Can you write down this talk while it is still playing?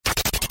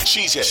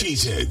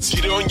Cheeseheads.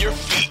 Get on your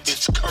feet.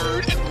 It's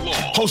Curd and Long.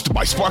 Hosted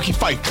by Sparky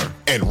Fifer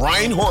and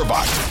Ryan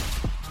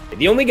Horvath.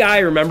 The only guy I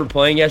remember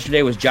playing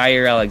yesterday was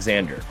Jaire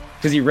Alexander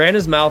because he ran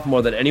his mouth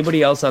more than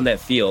anybody else on that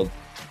field,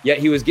 yet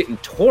he was getting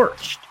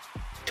torched.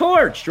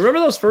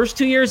 Remember those first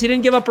 2 years? He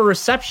didn't give up a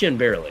reception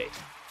barely.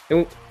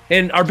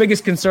 And our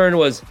biggest concern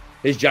was,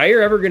 is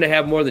Jaire ever going to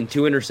have more than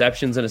 2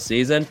 interceptions in a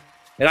season?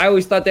 And I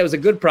always thought that was a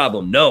good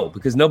problem. No,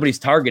 because nobody's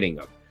targeting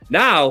him.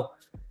 Now,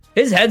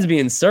 his head's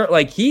being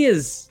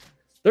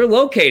they're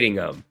locating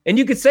him. And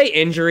you could say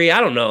injury.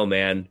 I don't know,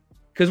 man.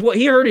 Because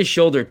he hurt his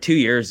shoulder 2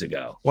 years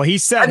ago. Well, he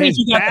said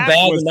he got the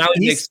bag, and now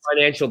he makes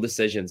financial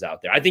decisions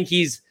out there. I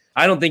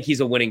don't think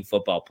he's a winning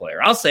football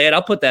player. I'll say it.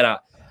 I'll put that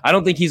out. I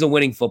don't think he's a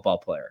winning football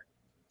player.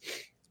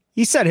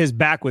 He said his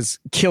back was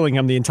killing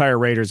him the entire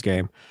Raiders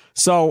game.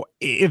 So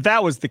if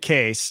that was the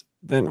case,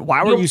 then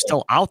why were you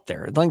still out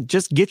there? Like,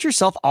 just get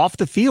yourself off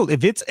the field.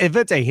 If it's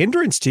a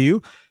hindrance to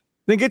you,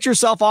 then get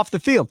yourself off the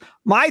field.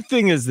 My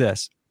thing is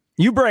this.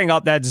 You bring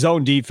up that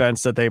zone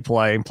defense that they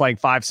play and playing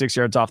 5-6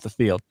 yards off the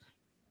field.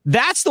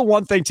 That's the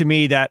one thing to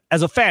me that,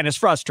 as a fan, is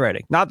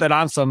frustrating. Not that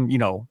I'm some,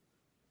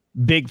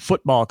 big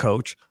football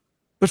coach,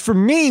 but for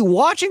me,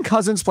 watching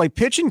Cousins play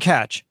pitch and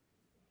catch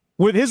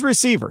with his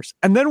receivers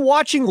and then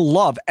watching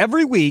Love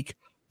every week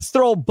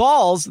throw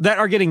balls that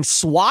are getting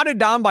swatted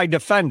down by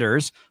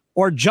defenders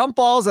or jump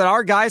balls that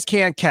our guys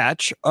can't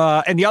catch,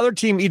 and the other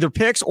team either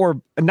picks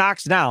or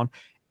knocks down.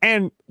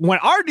 And when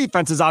our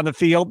defense is on the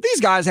field, these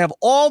guys have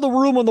all the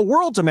room in the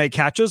world to make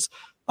catches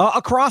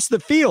across the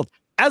field.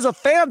 As a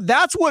fan,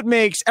 that's what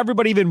makes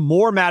everybody even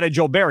more mad at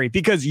Joe Barry,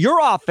 because your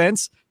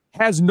offense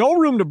has no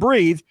room to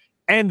breathe,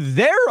 and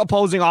their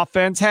opposing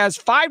offense has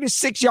 5 to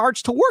 6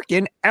 yards to work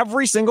in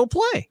every single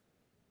play.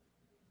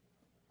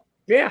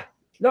 Yeah.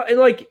 No,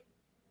 and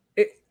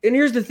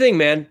here's the thing,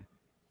 man.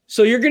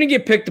 So you're going to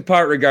get picked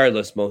apart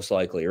regardless, most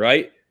likely,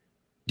 right?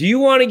 Do you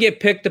want to get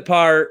picked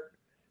apart?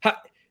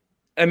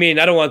 I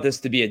don't want this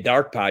to be a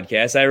dark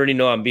podcast. I already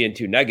know I'm being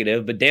too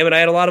negative, but damn it, I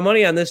had a lot of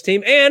money on this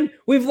team, and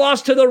we've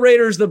lost to the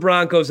Raiders, the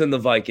Broncos, and the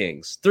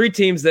Vikings. 3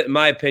 teams that, in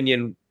my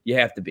opinion, you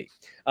have to beat.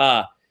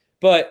 If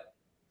I'm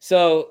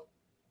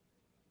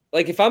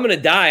going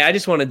to die, I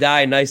just want to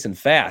die nice and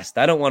fast.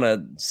 I don't want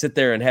to sit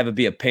there and have it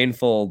be a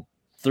painful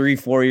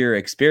 3-4 year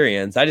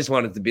experience. I just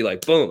want it to be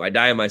like, boom, I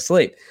die in my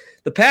sleep.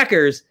 The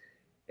Packers,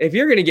 if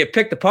you're going to get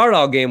picked apart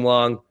all game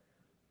long,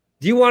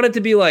 do you want it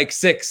to be like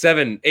 6,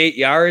 7, 8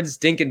 yards,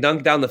 dink and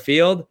dunk down the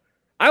field?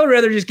 I would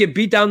rather just get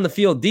beat down the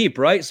field deep,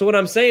 right? So what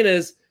I'm saying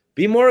is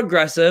be more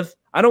aggressive.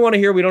 I don't want to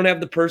hear we don't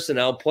have the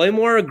personnel. Play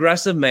more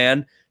aggressive,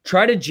 man.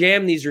 Try to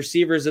jam these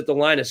receivers at the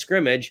line of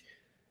scrimmage.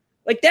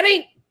 Like, that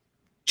ain't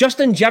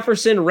Justin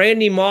Jefferson,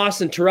 Randy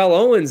Moss, and Terrell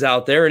Owens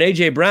out there, and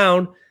A.J.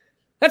 Brown.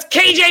 That's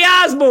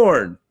KJ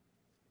Osborne.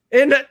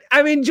 And,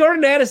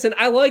 Jordan Addison,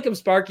 I like him,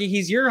 Sparky.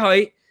 He's your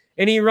height,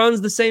 and he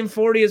runs the same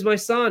 40 as my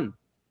son.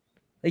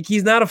 Like,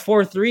 he's not a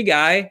 4.3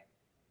 guy.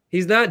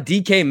 He's not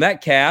DK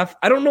Metcalf.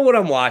 I don't know what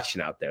I'm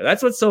watching out there.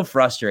 That's what's so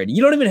frustrating.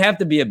 You don't even have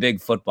to be a big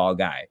football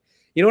guy.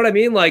 You know what I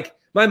mean? Like,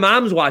 my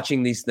mom's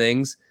watching these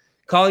things,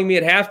 calling me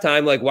at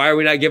halftime, like, why are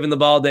we not giving the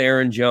ball to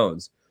Aaron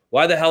Jones?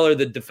 Why the hell are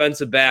the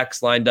defensive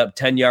backs lined up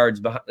 10 yards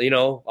behind,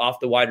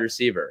 off the wide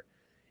receiver?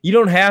 You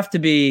don't have to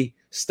be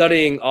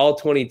studying all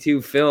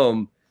 22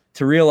 film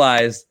to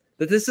realize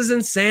that this is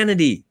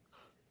insanity.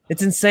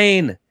 It's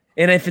insane.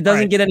 And if it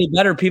doesn't get any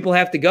better, people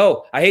have to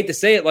go. I hate to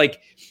say it.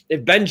 Like,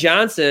 if Ben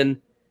Johnson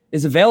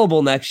is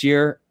available next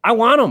year, I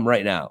want him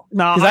right now.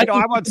 No, I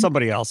want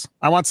somebody else.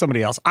 I want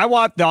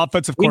the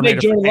offensive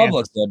coordinator. Jordan Love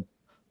look good.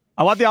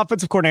 I want the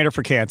offensive coordinator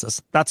for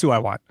Kansas. That's who I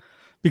want.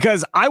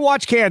 Because I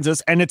watch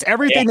Kansas, and it's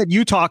everything that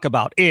you talk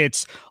about.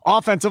 It's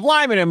offensive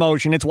lineman in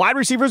motion. It's wide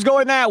receivers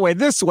going that way,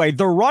 this way.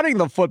 They're running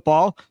the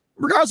football,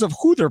 regardless of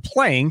who they're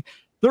playing.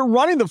 They're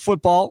running the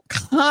football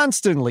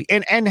constantly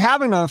and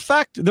having an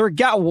effect. They're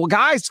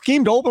guys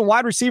schemed open,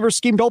 wide receivers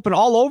schemed open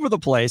all over the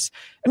place.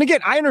 And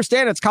again, I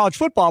understand it's college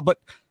football, but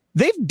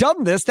they've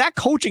done this. That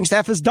coaching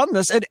staff has done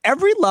this at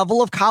every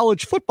level of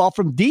college football,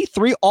 from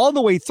D3 all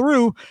the way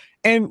through.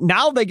 And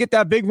now they get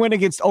that big win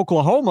against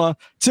Oklahoma.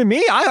 To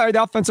me, I hired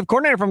the offensive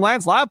coordinator from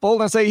Lance Leipold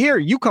and I say, here,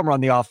 you come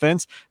run the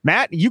offense.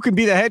 Matt, you can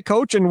be the head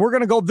coach, and we're going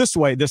to go this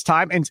way this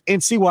time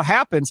and see what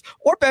happens.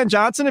 Or Ben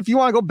Johnson, if you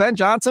want to go Ben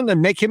Johnson and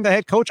make him the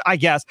head coach, I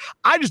guess.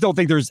 I just don't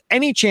think there's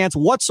any chance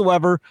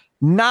whatsoever,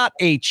 not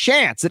a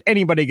chance, that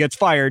anybody gets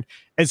fired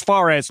as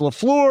far as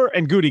LaFleur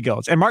and Goody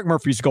goes. And Mark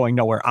Murphy's going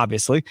nowhere,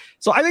 obviously.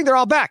 So I think they're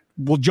all back.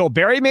 Will Joe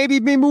Barry maybe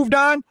be moved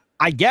on?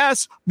 I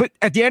guess. But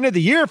at the end of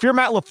the year, if you're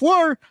Matt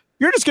LaFleur,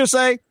 you're just going to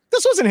say,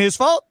 this wasn't his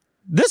fault.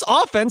 This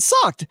offense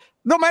sucked.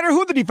 No matter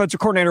who the defensive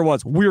coordinator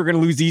was, we were going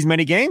to lose these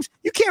many games.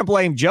 You can't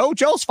blame Joe.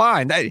 Joe's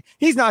fine.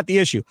 He's not the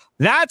issue.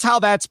 That's how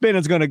that spin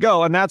is going to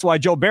go, and that's why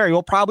Joe Barry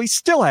will probably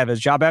still have his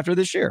job after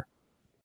this year.